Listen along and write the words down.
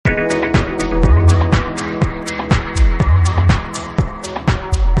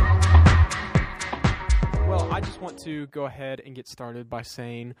to go ahead and get started by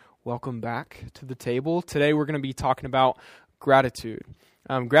saying welcome back to the table. Today we're going to be talking about gratitude.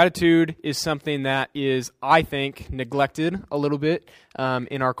 Gratitude is something that is, I think, neglected a little bit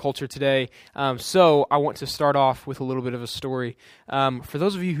in our culture today. So I want to start off with a little bit of a story. For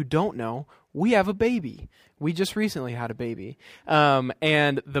those of you who don't know, we have a baby. We just recently had a baby.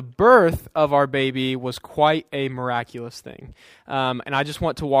 And the birth of our baby was quite a miraculous thing. And I just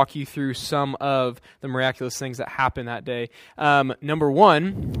want to walk you through some of the miraculous things that happened that day. Number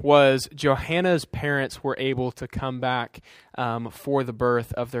one was Johanna's parents were able to come back for the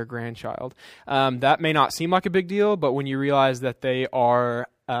birth of their grandchild. That may not seem like a big deal, but when you realize that they are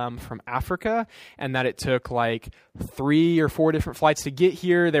from Africa, and that it took like 3 or 4 different flights to get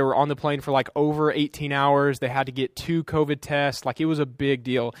here. They were on the plane for like over 18 hours. They had to get 2 COVID tests. Like, it was a big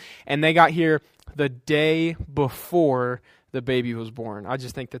deal. And they got here the day before the baby was born. I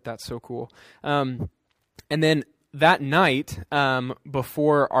just think that that's so cool. And then that night,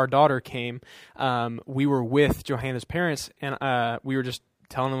 before our daughter came, we were with Johanna's parents, and we were just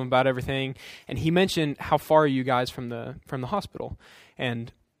telling them about everything. And he mentioned, how far are you guys from the hospital?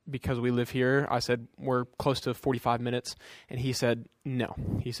 And because we live here, I said, we're close to 45 minutes. And he said, no.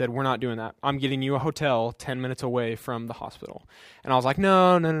 He said, we're not doing that. I'm getting you a hotel 10 minutes away from the hospital. And I was like,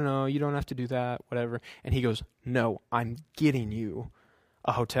 no, you don't have to do that, whatever. And he goes, no, I'm getting you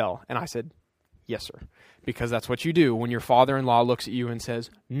a hotel. And I said, yes, sir. Because that's what you do. When your father-in-law looks at you and says,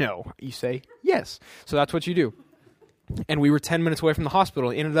 no, you say, yes. So that's what you do. And we were 10 minutes away from the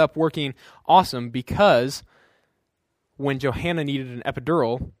hospital. It ended up working awesome because when Johanna needed an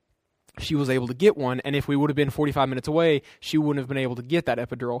epidural, she was able to get one, and if we would have been 45 minutes away, she wouldn't have been able to get that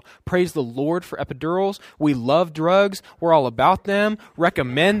epidural. Praise the Lord for epidurals. We love drugs. We're all about them.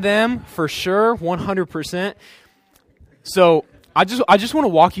 Recommend them for sure, 100%. So I just want to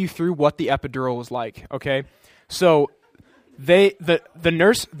walk you through what the epidural was like, okay? So the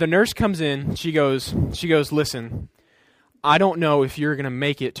nurse comes in. She goes, listen, I don't know if you're going to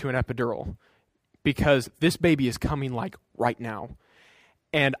make it to an epidural, because this baby is coming like right now.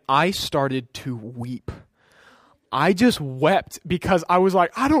 And I started to weep. I just wept because I was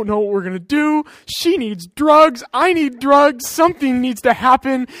like, I don't know what we're going to do. She needs drugs. I need drugs. Something needs to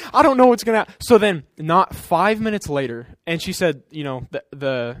happen. I don't know what's going to happen. So then not 5 minutes later, and she said,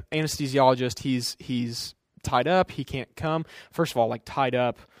 the anesthesiologist, he's tied up. He can't come. First of all, like, tied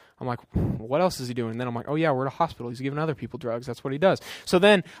up. I'm like, what else is he doing? And then I'm like, oh yeah, we're at a hospital. He's giving other people drugs. That's what he does. So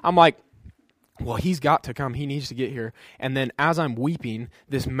then I'm like, well, he's got to come. He needs to get here. And then as I'm weeping,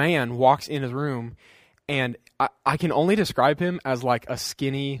 this man walks in his room, and I can only describe him as like a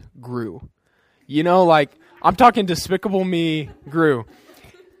skinny Gru. Like, I'm talking Despicable Me Gru.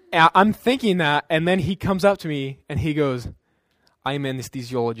 I'm thinking that, and then he comes up to me, and he goes, I'm an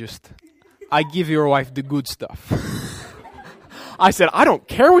anesthesiologist. I give your wife the good stuff. I said, I don't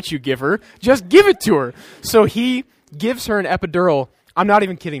care what you give her. Just give it to her. So he gives her an epidural. I'm not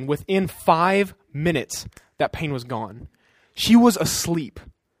even kidding. Within 5 minutes, that pain was gone. She was asleep.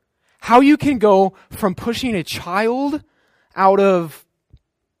 How you can go from pushing a child out of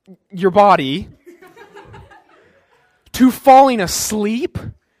your body to falling asleep,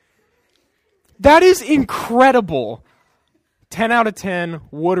 that is incredible. 10 out of 10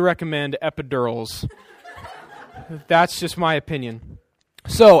 would recommend epidurals. That's just my opinion.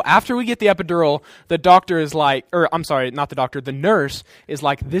 So after we get the epidural, the doctor is like, the nurse is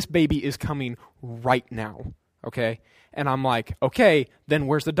like, this baby is coming right now, okay? And I'm like, okay, then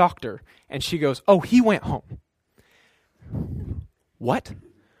where's the doctor? And she goes, oh, he went home. What?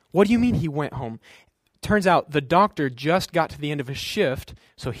 What do you mean he went home? Turns out the doctor just got to the end of his shift,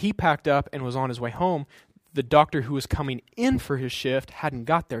 so he packed up and was on his way home. The doctor who was coming in for his shift hadn't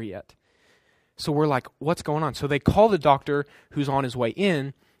got there yet. So we're like, what's going on? So they call the doctor who's on his way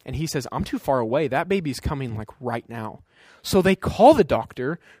in, and he says, I'm too far away. That baby's coming like right now. So they call the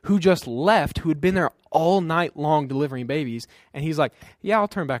doctor who just left, who had been there all night long delivering babies, and he's like, yeah, I'll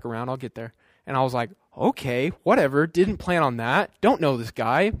turn back around. I'll get there. And I was like, okay, whatever. Didn't plan on that. Don't know this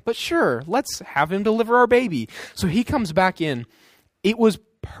guy, but sure, let's have him deliver our baby. So he comes back in. It was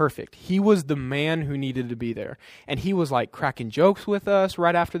perfect. He was the man who needed to be there. And he was like cracking jokes with us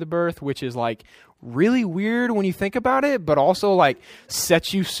right after the birth, which is like really weird when you think about it, but also like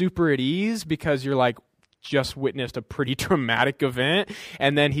sets you super at ease because you're like just witnessed a pretty traumatic event.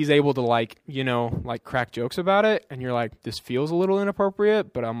 And then he's able to like crack jokes about it. And you're like, this feels a little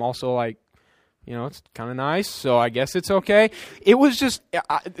inappropriate, but I'm also like, it's kind of nice, so I guess it's okay. It was just,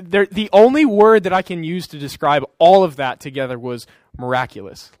 the only word that I can use to describe all of that together was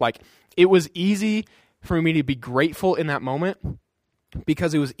miraculous. Like, it was easy for me to be grateful in that moment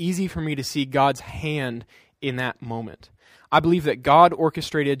because it was easy for me to see God's hand in that moment. I believe that God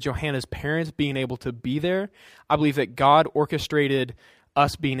orchestrated Johanna's parents being able to be there. I believe that God orchestrated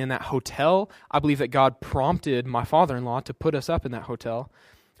us being in that hotel. I believe that God prompted my father-in-law to put us up in that hotel.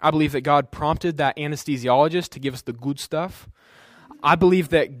 I believe that God prompted that anesthesiologist to give us the good stuff. I believe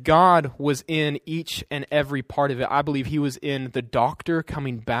that God was in each and every part of it. I believe he was in the doctor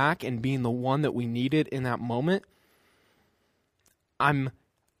coming back and being the one that we needed in that moment. I'm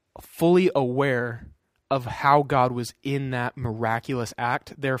fully aware of how God was in that miraculous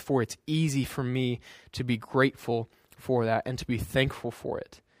act. Therefore, it's easy for me to be grateful for that and to be thankful for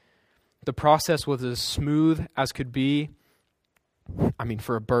it. The process was as smooth as could be. I mean,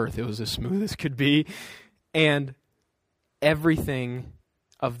 for a birth, it was as smooth as could be. And everything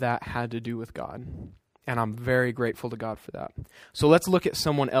of that had to do with God. And I'm very grateful to God for that. So let's look at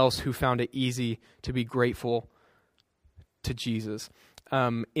someone else who found it easy to be grateful to Jesus.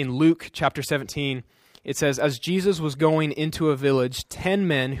 In Luke chapter 17, it says, "As Jesus was going into a village, 10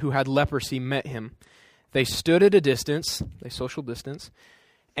 men who had leprosy met him. They stood at a distance, they social distance,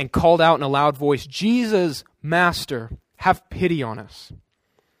 and called out in a loud voice, 'Jesus, Master, have pity on us.'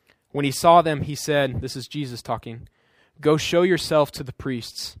 When he saw them, he said," this is Jesus talking, "Go show yourself to the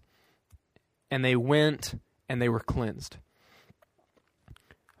priests." And they went and they were cleansed.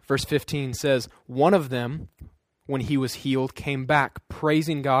 Verse 15 says, "One of them, when he was healed, came back,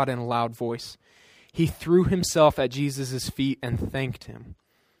 praising God in a loud voice. He threw himself at Jesus' feet and thanked him."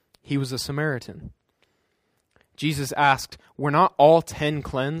 He was a Samaritan. Jesus asked, "Were not all 10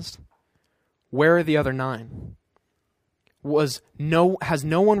 cleansed? Where are the other 9? Has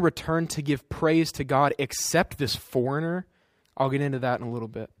no one returned to give praise to God except this foreigner?" I'll get into that in a little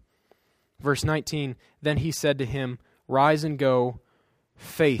bit. Verse 19, "Then he said to him, 'Rise and go.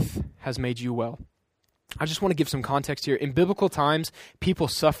 Faith has made you well.'" I just want to give some context here. In biblical times, people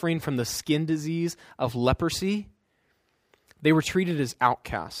suffering from the skin disease of leprosy, they were treated as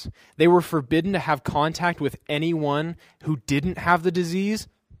outcasts. They were forbidden to have contact with anyone who didn't have the disease.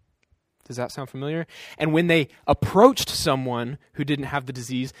 Does that sound familiar? And when they approached someone who didn't have the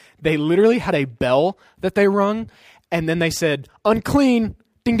disease, they literally had a bell that they rung, and then they said, "Unclean,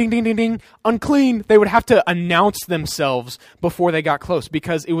 ding, ding, ding, ding, ding, unclean." They would have to announce themselves before they got close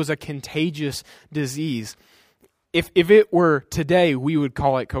because it was a contagious disease. If it were today, we would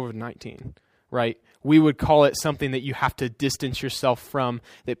call it COVID-19, right? We would call it something that you have to distance yourself from,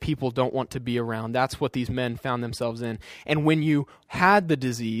 that people don't want to be around. That's what these men found themselves in. And when you had the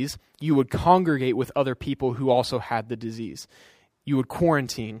disease, you would congregate with other people who also had the disease. You would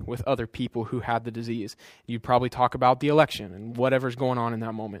quarantine with other people who had the disease. You'd probably talk about the election and whatever's going on in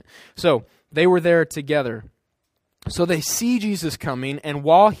that moment. So they were there together. So they see Jesus coming, and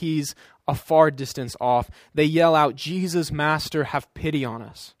while he's a far distance off, they yell out, "Jesus, Master, have pity on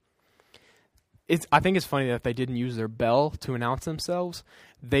us." I think it's funny that they didn't use their bell to announce themselves.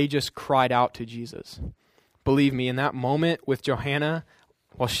 They just cried out to Jesus. Believe me, in that moment with Johanna,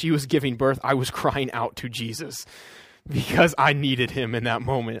 while she was giving birth, I was crying out to Jesus because I needed him in that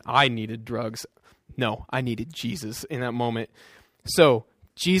moment. I needed drugs. No, I needed Jesus in that moment. So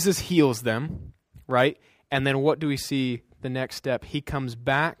Jesus heals them, right? And then what do we see the next step? He comes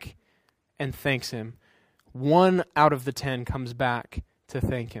back and thanks him. 1 out of the 10 comes back to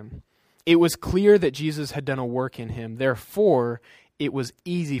thank him. It was clear that Jesus had done a work in him. Therefore, it was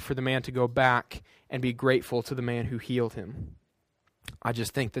easy for the man to go back and be grateful to the man who healed him. I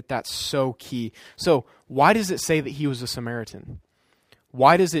just think that that's so key. So why does it say that he was a Samaritan?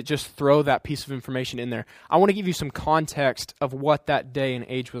 Why does it just throw that piece of information in there? I want to give you some context of what that day and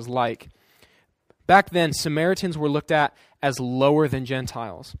age was like. Back then, Samaritans were looked at as lower than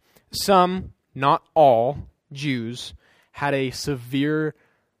Gentiles. Some, not all, Jews had a severe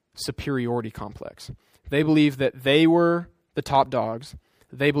superiority complex. They believed that they were the top dogs.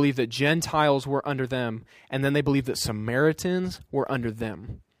 They believed that Gentiles were under them, and then they believed that Samaritans were under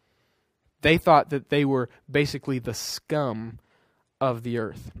them. They thought that they were basically the scum of the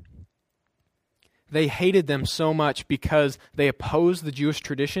earth. They hated them so much because they opposed the Jewish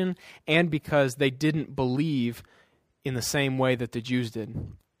tradition and because they didn't believe in the same way that the Jews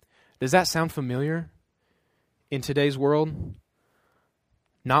did. Does that sound familiar in today's world?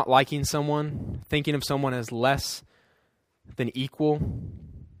 Not liking someone, thinking of someone as less than equal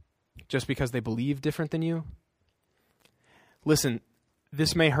just because they believe different than you? Listen,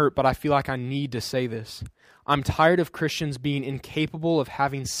 this may hurt, but I feel like I need to say this. I'm tired of Christians being incapable of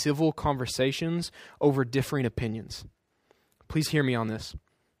having civil conversations over differing opinions. Please hear me on this.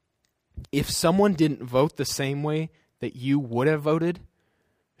 If someone didn't vote the same way that you would have voted,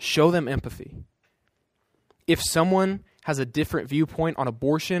 show them empathy. If someone has a different viewpoint on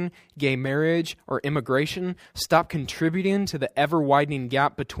abortion, gay marriage, or immigration, stop contributing to the ever-widening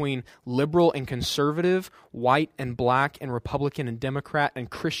gap between liberal and conservative, white and black and Republican and Democrat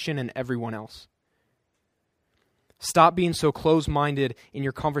and Christian and everyone else. Stop being so closed-minded in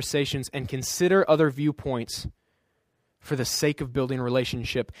your conversations and consider other viewpoints for the sake of building a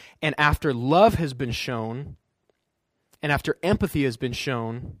relationship. And after love has been shown, and after empathy has been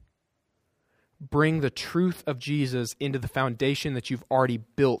shown, bring the truth of Jesus into the foundation that you've already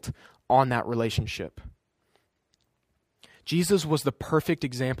built on that relationship. Jesus was the perfect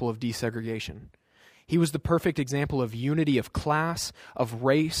example of desegregation. He was the perfect example of unity of class, of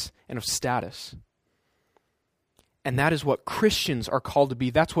race, and of status. And that is what Christians are called to be.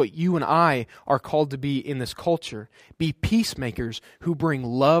 That's what you and I are called to be in this culture. Be peacemakers who bring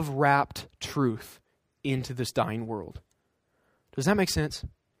love-wrapped truth into this dying world. Does that make sense?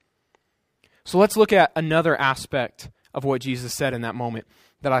 So let's look at another aspect of what Jesus said in that moment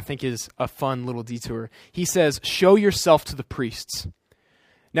that I think is a fun little detour. He says, show yourself to the priests.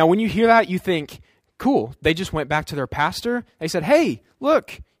 Now, when you hear that, you think, cool, they just went back to their pastor. They said, hey,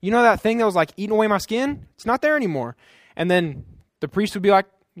 look, you know that thing that was like eating away my skin? It's not there anymore. And then the priest would be like,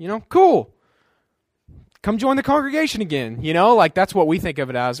 cool, come join the congregation again. Like that's what we think of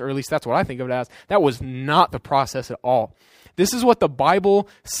it as, or at least that's what I think of it as. That was not the process at all. This is what the Bible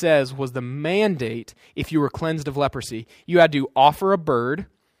says was the mandate if you were cleansed of leprosy. You had to offer a bird.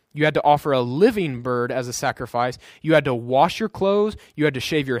 You had to offer a living bird as a sacrifice. You had to wash your clothes. You had to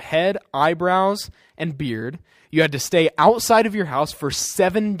shave your head, eyebrows, and beard. You had to stay outside of your house for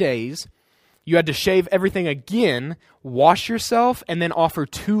 7 days. You had to shave everything again, wash yourself, and then offer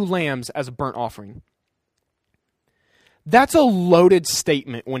 2 lambs as a burnt offering. That's a loaded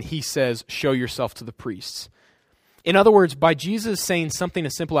statement when he says, show yourself to the priests. In other words, by Jesus saying something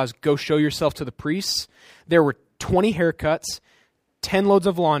as simple as, go show yourself to the priests, there were 20 haircuts, 10 loads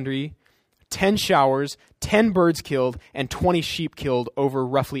of laundry, 10 showers, 10 birds killed, and 20 sheep killed over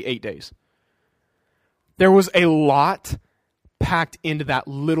roughly 8 days. There was a lot packed into that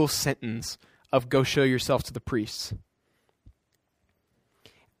little sentence of go show yourself to the priests.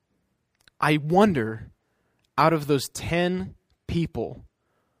 I wonder, out of those 10 people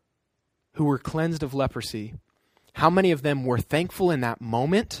who were cleansed of leprosy, how many of them were thankful in that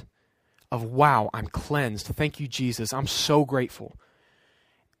moment of, wow, I'm cleansed. Thank you, Jesus. I'm so grateful.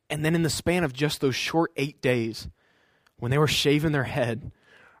 And then in the span of just those short 8 days, when they were shaving their head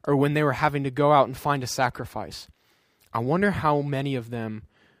or when they were having to go out and find a sacrifice, I wonder how many of them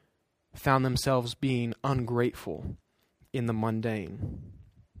found themselves being ungrateful in the mundane.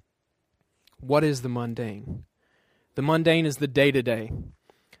 What is the mundane? The mundane is the day-to-day.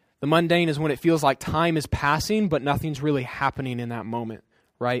 The mundane is when it feels like time is passing, but nothing's really happening in that moment,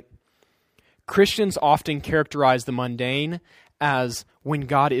 right? Christians often characterize the mundane as when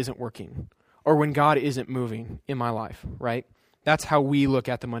God isn't working or when God isn't moving in my life, right? That's how we look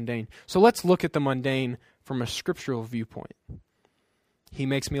at the mundane. So let's look at the mundane from a scriptural viewpoint. He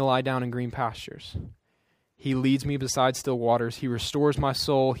makes me lie down in green pastures. He leads me beside still waters. He restores my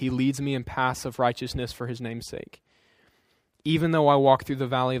soul. He leads me in paths of righteousness for his name's sake. Even though I walk through the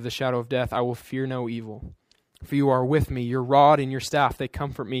valley of the shadow of death, I will fear no evil. For you are with me, your rod and your staff, they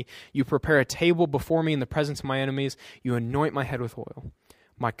comfort me. You prepare a table before me in the presence of my enemies. You anoint my head with oil.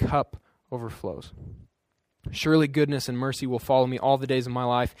 My cup overflows. Surely goodness and mercy will follow me all the days of my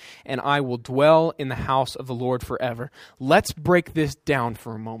life, and I will dwell in the house of the Lord forever. Let's break this down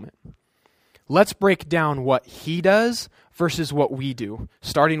for a moment. Let's break down what he does versus what we do,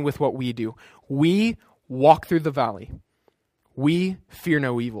 starting with what we do. We walk through the valley. We fear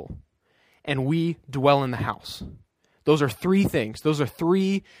no evil, and we dwell in the house. Those are 3 things. Those are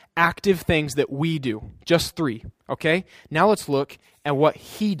 3 active things that we do. Just 3, okay? Now let's look at what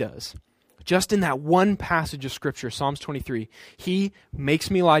he does. Just in that one passage of Scripture, Psalms 23, he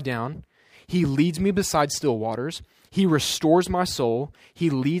makes me lie down. He leads me beside still waters. He restores my soul. He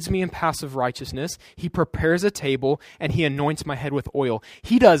leads me in paths of righteousness. He prepares a table, and he anoints my head with oil.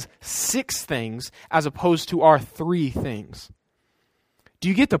 He does 6 things as opposed to our 3 things. Do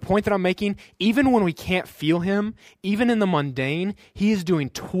you get the point that I'm making? Even when we can't feel him, even in the mundane, he is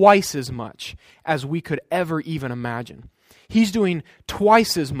doing twice as much as we could ever even imagine. He's doing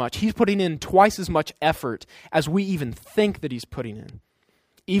twice as much. He's putting in twice as much effort as we even think that he's putting in.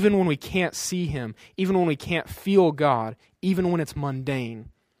 Even when we can't see him, even when we can't feel God, even when it's mundane,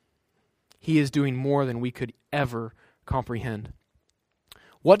 he is doing more than we could ever comprehend.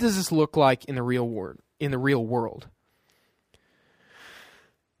 What does this look like in the real world?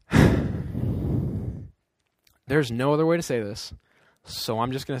 There's no other way to say this, so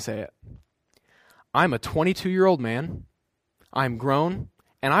I'm just going to say it. I'm a 22-year-old man I'm grown,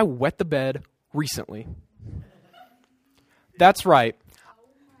 and I wet the bed recently. That's right.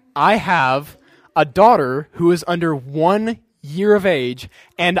 I have a daughter who is under 1 year of age,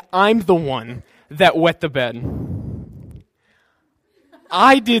 and I'm the one that wet the bed.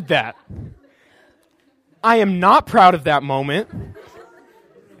 I did that. I am not proud of that moment.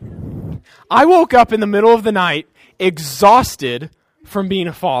 I woke up in the middle of the night, exhausted from being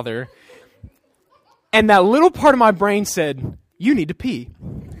a father, and that little part of my brain said, you need to pee.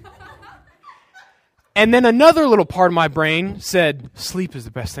 And then another little part of my brain said, sleep is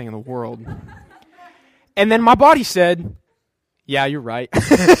the best thing in the world. And then my body said, yeah, you're right.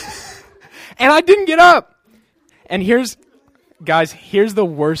 And I didn't get up. And here's the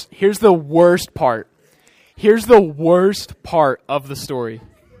worst part. Here's the worst part of the story.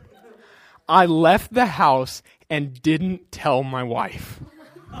 I left the house and didn't tell my wife.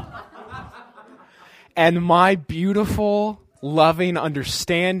 And my beautiful, loving,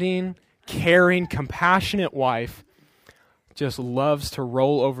 understanding, caring, compassionate wife just loves to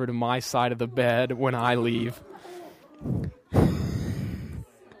roll over to my side of the bed when I leave.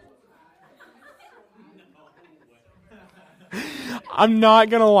 I'm not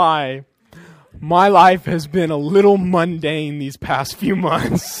going to lie. My life has been a little mundane these past few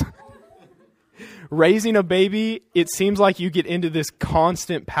months. Raising a baby, it seems like you get into this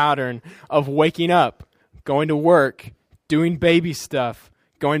constant pattern of waking up, going to work, doing baby stuff,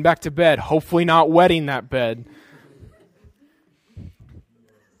 going back to bed, hopefully not wetting that bed.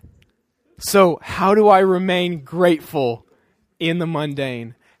 So, how do I remain grateful in the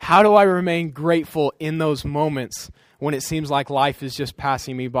mundane? How do I remain grateful in those moments when it seems like life is just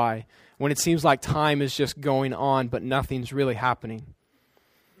passing me by? When it seems like time is just going on, but nothing's really happening?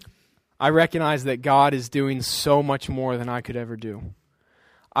 I recognize that God is doing so much more than I could ever do.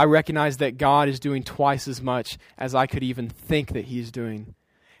 I recognize that God is doing twice as much as I could even think that He's doing.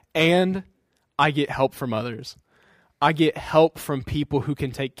 And I get help from others. I get help from people who can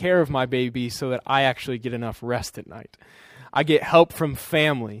take care of my baby so that I actually get enough rest at night. I get help from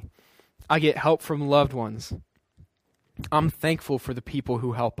family. I get help from loved ones. I'm thankful for the people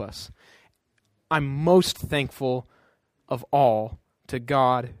who help us. I'm most thankful of all to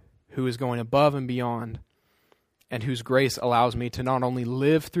God, who is going above and beyond, and whose grace allows me to not only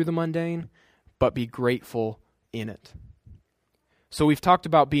live through the mundane, but be grateful in it. So we've talked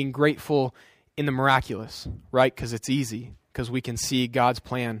about being grateful in the miraculous, right? Because it's easy, because we can see God's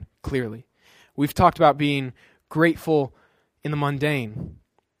plan clearly. We've talked about being grateful in the mundane,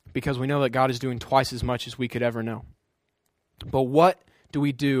 because we know that God is doing twice as much as we could ever know. But what do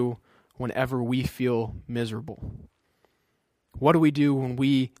we do whenever we feel miserable? What do we do when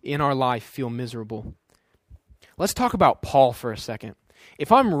we, in our life, feel miserable? Let's talk about Paul for a second.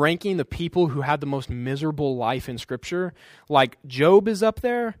 If I'm ranking the people who had the most miserable life in Scripture, like Job is up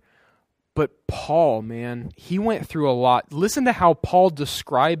there, but Paul, man, he went through a lot. Listen to how Paul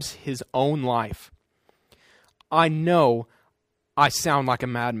describes his own life. I know I sound like a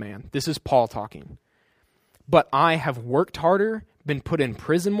madman. This is Paul talking. But I have worked harder, been put in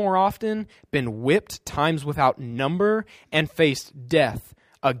prison more often, been whipped times without number, and faced death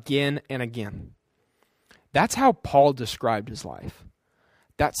again and again. That's how Paul described his life.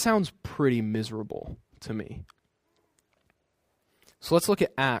 That sounds pretty miserable to me. So let's look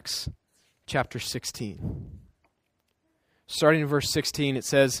at Acts chapter 16. Starting in verse 16, it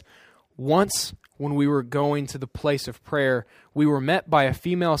says, "Once when we were going to the place of prayer, we were met by a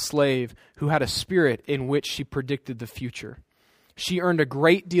female slave who had a spirit in which she predicted the future. She earned a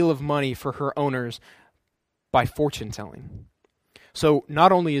great deal of money for her owners by fortune telling." So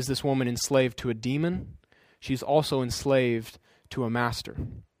not only is this woman enslaved to a demon, she's also enslaved to a master.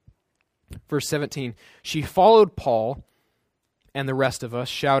 Verse 17, "She followed Paul and the rest of us,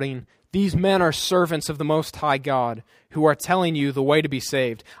 shouting, 'These men are servants of the Most High God, who are telling you the way to be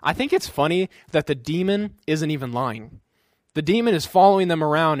saved.'" I think it's funny that the demon isn't even lying. The demon is following them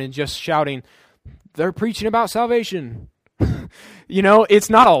around and just shouting, "They're preaching about salvation." It's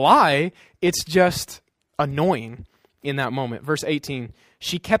not a lie. It's just annoying in that moment. Verse 18,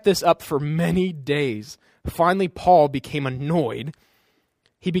 "She kept this up for many days. Finally, Paul became annoyed.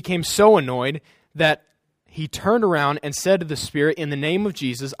 He became so annoyed that he turned around and said to the spirit, 'In the name of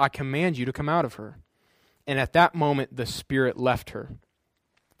Jesus, I command you to come out of her.' And at that moment, the spirit left her."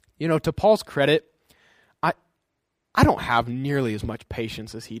 To Paul's credit, I don't have nearly as much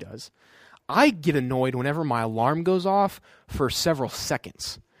patience as he does. I get annoyed whenever my alarm goes off for several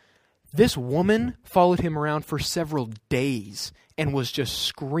seconds. This woman followed him around for several days and was just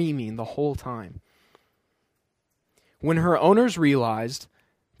screaming the whole time. When her owners realized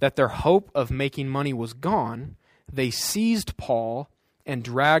that their hope of making money was gone, they seized Paul and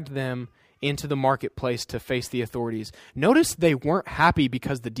dragged them into the marketplace to face the authorities. Notice they weren't happy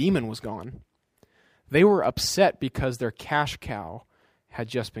because the demon was gone. They were upset because their cash cow had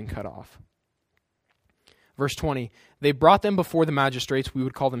just been cut off. Verse 20, they brought them before the magistrates, we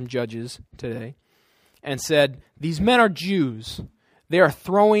would call them judges today, and said, "These men are Jews. They are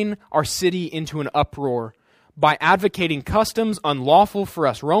throwing our city into an uproar by advocating customs unlawful for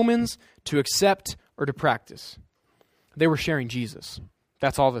us Romans to accept or to practice." They were sharing Jesus.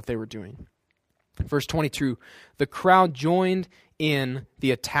 That's all that they were doing. Verse 22, the crowd joined in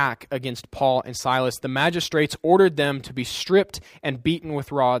the attack against Paul and Silas. The magistrates ordered them to be stripped and beaten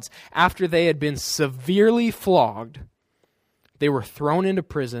with rods. After they had been severely flogged, they were thrown into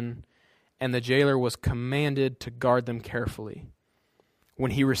prison, and the jailer was commanded to guard them carefully.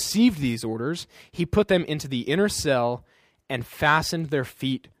 When he received these orders, he put them into the inner cell and fastened their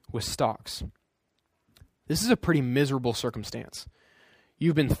feet with stocks. This is a pretty miserable circumstance.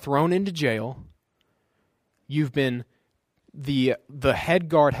 You've been thrown into jail. You've been, the head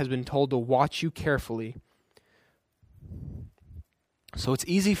guard has been told to watch you carefully. So it's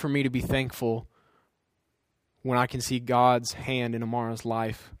easy for me to be thankful when I can see God's hand in Amara's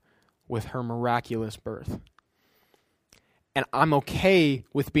life with her miraculous birth. And I'm okay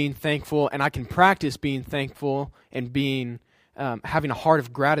with being thankful, and I can practice being thankful and being having a heart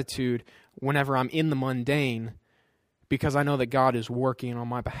of gratitude whenever I'm in the mundane, because I know that God is working on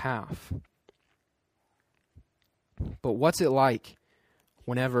my behalf. But what's it like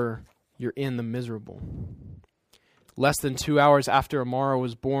whenever you're in the miserable? Less than 2 hours after Amara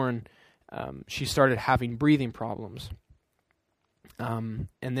was born, she started having breathing problems. And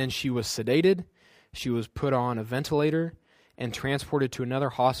then she was sedated. She was put on a ventilator and transported to another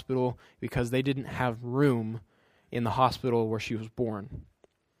hospital because they didn't have room in the hospital where she was born.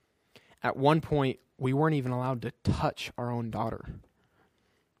 At one point, we weren't even allowed to touch our own daughter.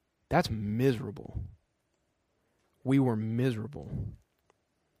 That's miserable. We were miserable.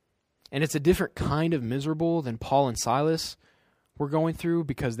 And it's a different kind of miserable than Paul and Silas were going through,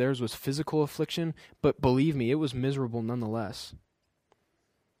 because theirs was physical affliction, but believe me, it was miserable nonetheless.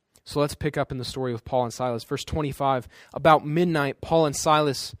 So let's pick up in the story with Paul and Silas. Verse 25, about midnight, Paul and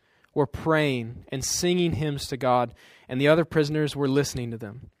Silas were praying and singing hymns to God, and the other prisoners were listening to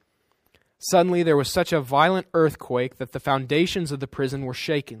them. Suddenly there was such a violent earthquake that the foundations of the prison were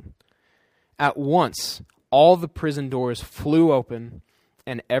shaken. At once, all the prison doors flew open,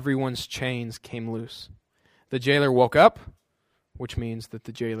 and everyone's chains came loose. The jailer woke up, which means that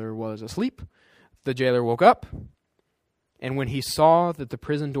the jailer was asleep. The jailer woke up, and when he saw that the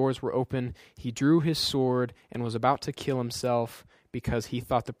prison doors were open, he drew his sword and was about to kill himself because he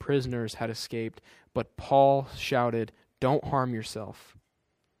thought the prisoners had escaped. But Paul shouted, "Don't harm yourself.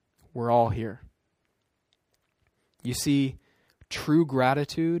 We're all here." You see, true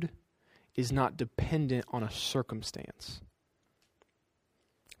gratitude is not dependent on a circumstance,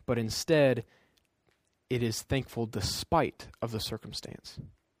 but instead it is thankful despite of the circumstance.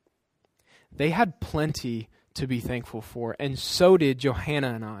 They had plenty to be thankful for, and so did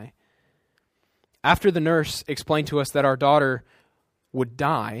Johanna and I. After the nurse explained to us that our daughter would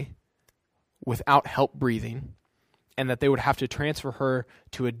die without help breathing, and that they would have to transfer her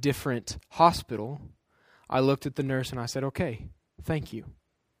to a different hospital, I looked at the nurse and I said, "Okay, thank you."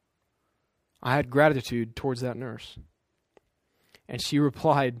 I had gratitude towards that nurse. And she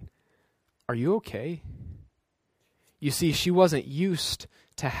replied, "Are you okay?" You see, she wasn't used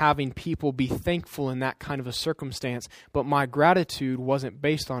to having people be thankful in that kind of a circumstance, but my gratitude wasn't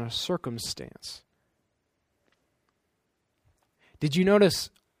based on a circumstance. Did you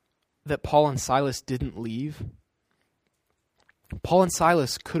notice that Paul and Silas didn't leave? Paul and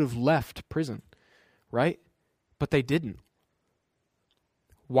Silas could have left prison, right? But they didn't.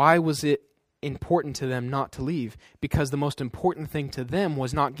 Why was it important to them not to leave? Because the most important thing to them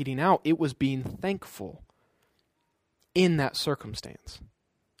was not getting out. It was being thankful in that circumstance.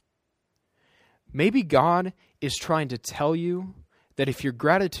 Maybe God is trying to tell you that if your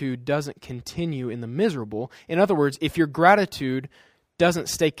gratitude doesn't continue in the miserable, in other words, if your gratitude doesn't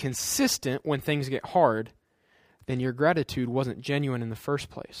stay consistent when things get hard, then your gratitude wasn't genuine in the first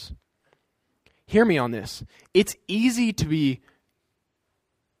place. Hear me on this. It's easy to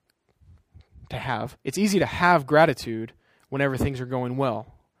have gratitude whenever things are going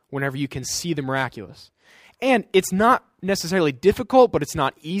well, whenever you can see the miraculous. And it's not necessarily difficult, but it's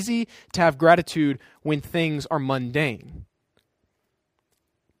not easy to have gratitude when things are mundane.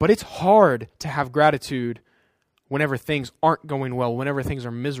 But it's hard to have gratitude whenever things aren't going well, whenever things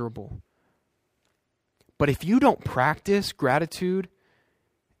are miserable. But if you don't practice gratitude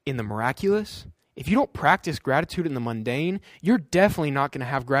in the miraculous, If you don't practice gratitude in the mundane, you're definitely not going to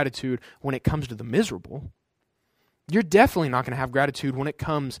have gratitude when it comes to the miserable. You're definitely not going to have gratitude when it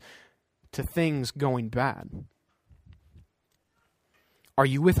comes to things going bad. Are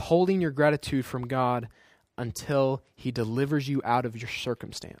you withholding your gratitude from God until He delivers you out of your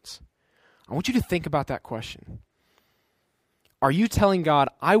circumstance? I want you to think about that question. Are you telling God,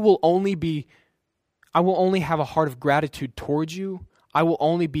 I will only have a heart of gratitude towards you. I will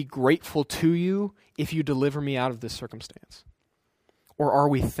only be grateful to you if you deliver me out of this circumstance? Or are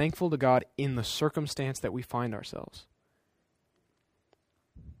we thankful to God in the circumstance that we find ourselves?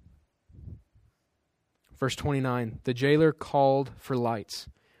 Verse 29, the jailer called for lights,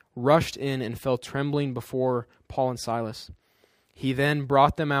 rushed in and fell trembling before Paul and Silas. He then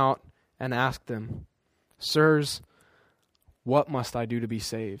brought them out and asked them, Sirs, what must I do to be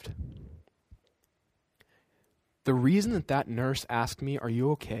saved? The reason that nurse asked me, are you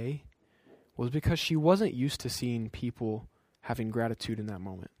okay, was because she wasn't used to seeing people having gratitude in that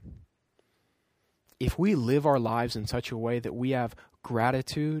moment. If we live our lives in such a way that we have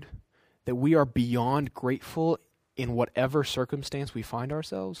gratitude, that we are beyond grateful in whatever circumstance we find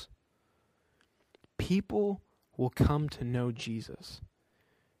ourselves, people will come to know Jesus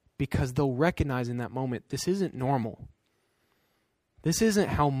because they'll recognize in that moment, this isn't normal. This isn't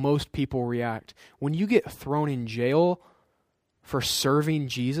how most people react. When you get thrown in jail for serving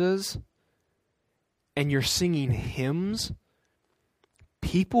Jesus and you're singing hymns,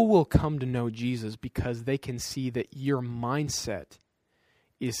 people will come to know Jesus because they can see that your mindset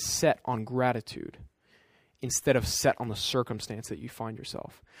is set on gratitude instead of set on the circumstance that you find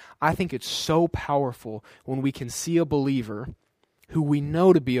yourself. I think it's so powerful when we can see a believer who we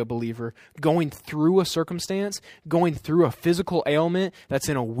know to be a believer, going through a circumstance, going through a physical ailment, that's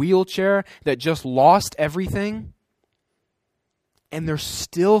in a wheelchair, that just lost everything, and they're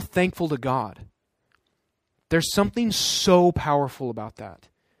still thankful to God. There's something so powerful about that,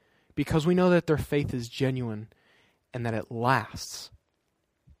 because we know that their faith is genuine and that it lasts.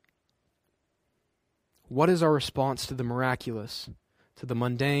 What is our response to the miraculous, to the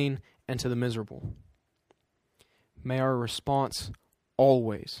mundane, and to the miserable? May our response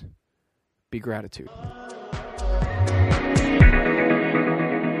always be gratitude.